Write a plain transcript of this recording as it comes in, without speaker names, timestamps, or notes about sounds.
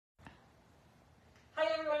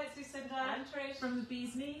Lucinda from the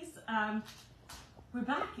Bee's Knees. We're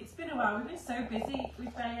back. It's been a while. We've been so busy.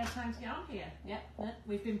 We've barely had time to get on here. Yep.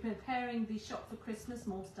 We've been preparing the shop for Christmas.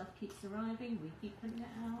 More stuff keeps arriving. We keep putting it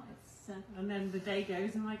out. And then the day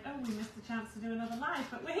goes and we're like, oh, we missed the chance to do another live,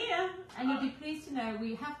 but we're here. And you'll be pleased to know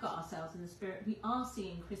we have got ourselves in the spirit. We are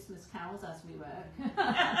singing Christmas carols as we work.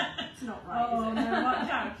 It's not right, oh, is it? no, watch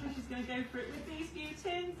out. Trisha's going to go for it with these new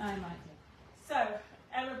tins. I might do. So,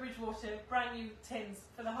 Emma Bridgewater, brand new tins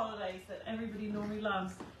for the holidays that everybody normally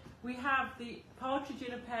loves. We have the partridge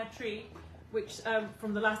in a pear tree, which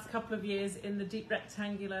from the last couple of years in the deep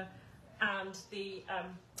rectangular, and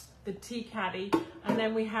the tea caddy, and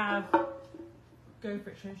then we have, go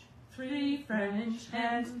for it Trish, 3 French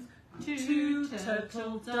hens, 2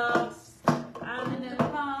 turtle doves, and a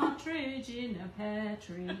partridge in a pear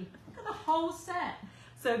tree. Look at the whole set.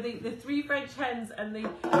 So the 3 French hens and the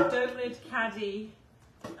donut caddy,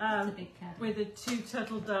 a big caddy with the 2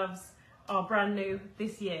 turtle doves are brand new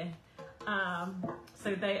this year.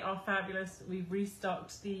 So they are fabulous. We've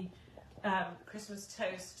restocked the Christmas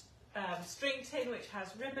toast string tin, which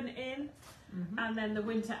has ribbon in, and then the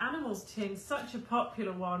winter animals tin, such a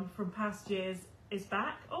popular one from past years, is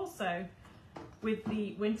back also with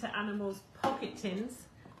the winter animals pocket tins.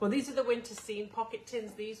 Well, these are the winter scene pocket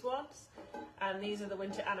tins, these ones, and these are the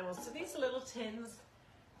winter animals. So these are little tins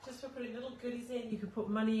just for putting little goodies in. You could put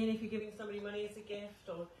money in if you're giving somebody money as a gift,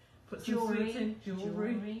 or put some sweets in.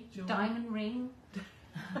 Jewelry. Diamond ring.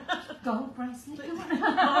 Gold bracelet.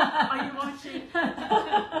 Are you watching?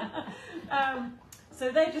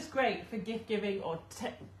 So they're just great for gift giving or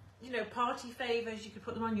party favours. You could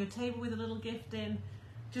put them on your table with a little gift in.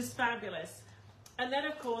 Just fabulous. And then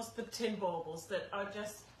of course the tin baubles that are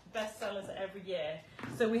just bestsellers every year.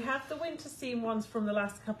 So we have the winter scene ones from the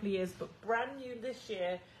last couple of years, but brand new this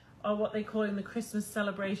year are what they call in the Christmas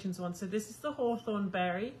celebrations ones. So this is the hawthorn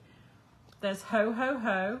berry. There's ho ho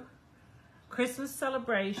ho, Christmas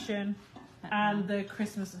celebration, and the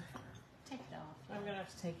Christmas. Take it off. I'm gonna have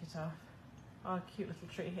to take it off. Our cute little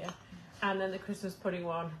tree here, and then the Christmas pudding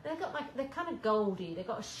one. They've got they're kind of goldy. They've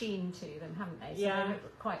got a sheen to them, haven't they? So yeah. They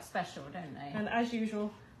look quite special, don't they? And as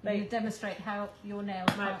usual, they demonstrate how your nails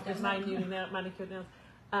with my newly manicured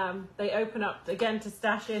nails. They open up again to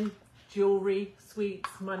stash in jewellery, sweets,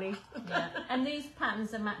 money. Yeah. And these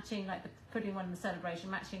patterns are matching, like the pudding one and the celebration,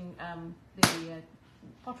 matching the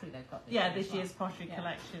pottery they've got this year's pottery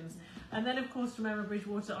collections. And then of course from Emma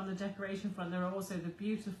Bridgewater on the decoration front there are also the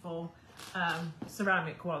beautiful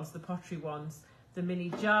ceramic ones, the pottery ones, the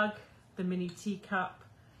mini jug, the mini teacup,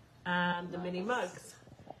 and the mini mugs.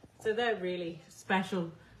 So they're really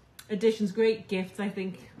special additions, great gifts. I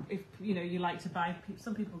think if you like to buy,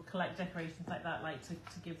 some people collect decorations like that, like to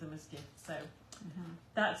give them as gifts. So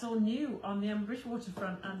that's all new on the Emma Bridgewater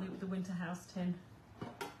front and the winter house tin.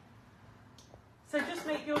 So just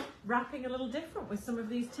make your wrapping a little different with some of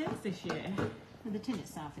these tins this year. Well, the tin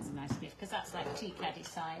itself is a nice gift because that's like tea caddy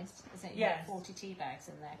sized, isn't it? Yes. 40 tea bags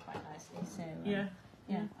in there quite nicely. So yeah,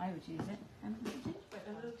 I would use it. And the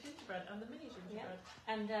gingerbread and the mini gingerbread.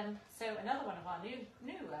 Yeah. And so another one of our new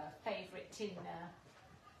favourite tin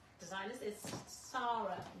designers is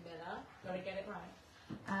Sara Miller. Got to get it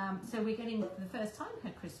right. So we're getting for the first time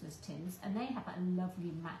her Christmas tins, and they have that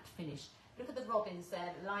lovely matte finish. Look at the robins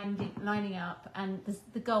there lining up, and there's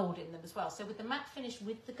the gold in them as well. So with the matte finish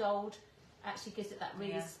with the gold, actually gives it that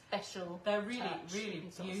really special. They're really, touch. really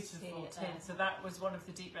beautiful tins. So that was one of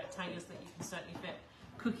the deep rectangles that you can certainly fit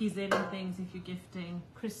cookies in and things if you're gifting.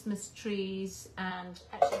 Christmas trees, and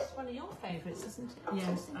actually it's one of your favourites, isn't it?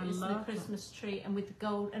 Yes, I love the Christmas tree, and with the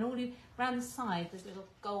gold, and all around the side there's little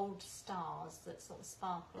gold stars that sort of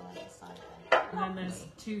sparkle around the side there. And then there's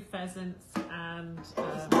 2 pheasants and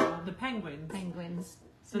the penguins.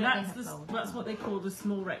 So that's what they call the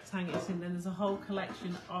small rectangular tin. Then there's a whole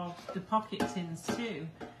collection of the pocket tins too,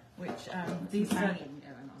 which these are,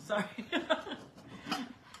 sorry,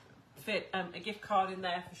 fit a gift card in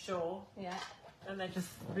there for sure. Yeah. And they're just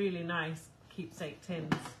really nice keepsake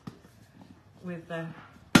tins with a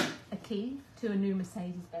key to a new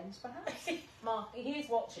Mercedes Benz, perhaps. Mark, he's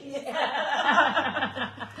watching.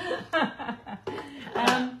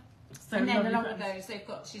 And then along with those,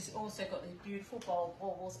 she's also got these beautiful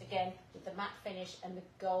baubles again with the matte finish and the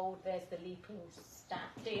gold. There's the leaping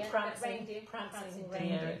deer, prancing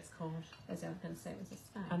reindeer. It's called. As I was going to say, it was a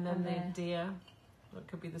stag. And then the deer. What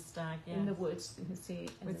could be the stag? Yeah. In the woods, you can see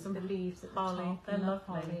it, with some the leaves at the holly. top. They're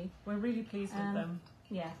lovely. Holly. We're really pleased with them.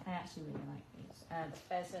 Yeah, I actually really like these. The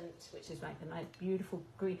pheasant, which is like a nice, beautiful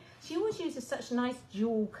green. She always uses such nice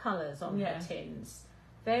jewel colours on her tins.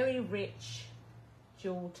 Very rich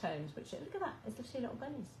jewel tones. Which look at that, it's literally little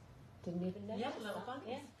bunnies. Didn't even know. Yeah, little bunnies.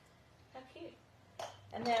 Yeah. How cute.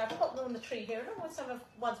 And there, I've put them on the tree here, along with some of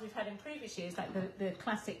ones we've had in previous years, like the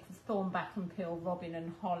classic Thornback and Peel, Robin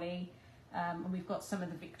and Holly. And we've got some of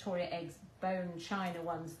the Victoria Eggs bone china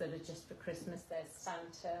ones that are just for Christmas. There's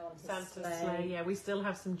Santa on his Santa's sleigh. Yeah, we still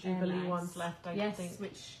have some Jubilee ones left, I think.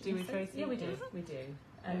 Which do we, Tracy? Yeah, we do. We do.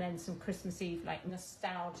 And then some Christmas Eve, like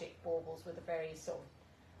nostalgic baubles with a very sort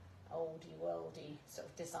of oldie worldy sort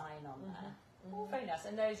of design on there. All very nice.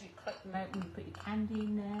 And those, you clip them out and you put your candy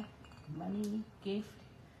in there, money, gift.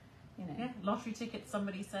 You know. Yeah, lottery tickets,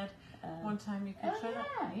 somebody said. One time you could show that.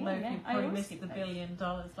 Yeah. You probably missed the $1 billion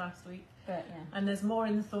last week. But, and there's more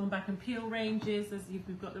in the Thornback and Peel ranges.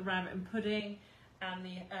 We've got the rabbit and pudding and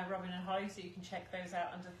the Robin and Holly, so you can check those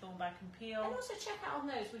out under Thornback and Peel. And also check out on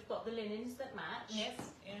those, we've got the linens that match. Yes.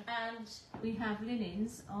 Yeah. And we have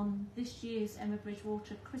linens on this year's Emma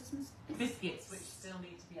Bridgewater Christmas biscuits, which still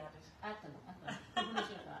need to be added. Add them. I'm going to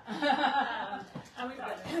do that. And we've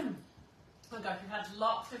got, oh gosh, we've had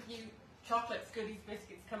lots of new chocolates, goodies,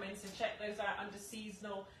 biscuits come in, so check those out under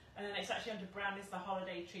seasonal. And then it's actually under brand is the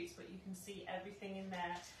holiday treats, but you can see everything in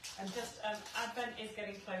there. And just Advent is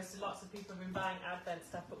getting close, so lots of people have been buying Advent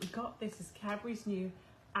stuff. But we got this is Cadbury's new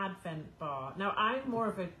Advent bar. Now I'm more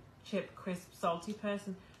of a chip, crisp, salty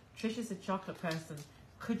person. Trisha's a chocolate person.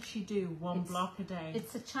 Could she do one block a day?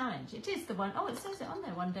 It's a challenge. It is the one. Oh, it says it on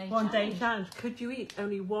there. One day challenge. Could you eat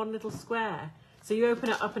only one little square? So you open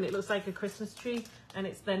it up and it looks like a Christmas tree, and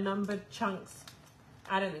it's their numbered chunks.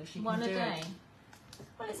 I don't think she can do it. One a day.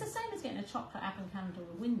 Well, it's the same as getting a chocolate advent calendar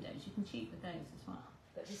with windows. You can cheat with those as well.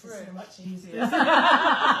 But this is so much easier.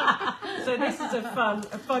 So this is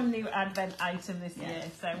a fun new Advent item this year.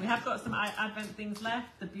 So we have got some Advent things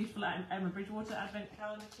left. The beautiful Emma Bridgewater Advent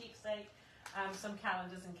calendar keepsake. Some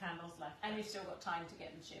calendars and candles left. And you've still got time to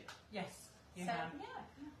get them shipped. Yes, you have.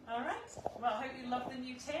 Yeah. All right. Well, I hope you love the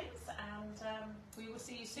new tins, and we will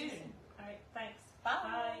see you soon. All right. Thanks.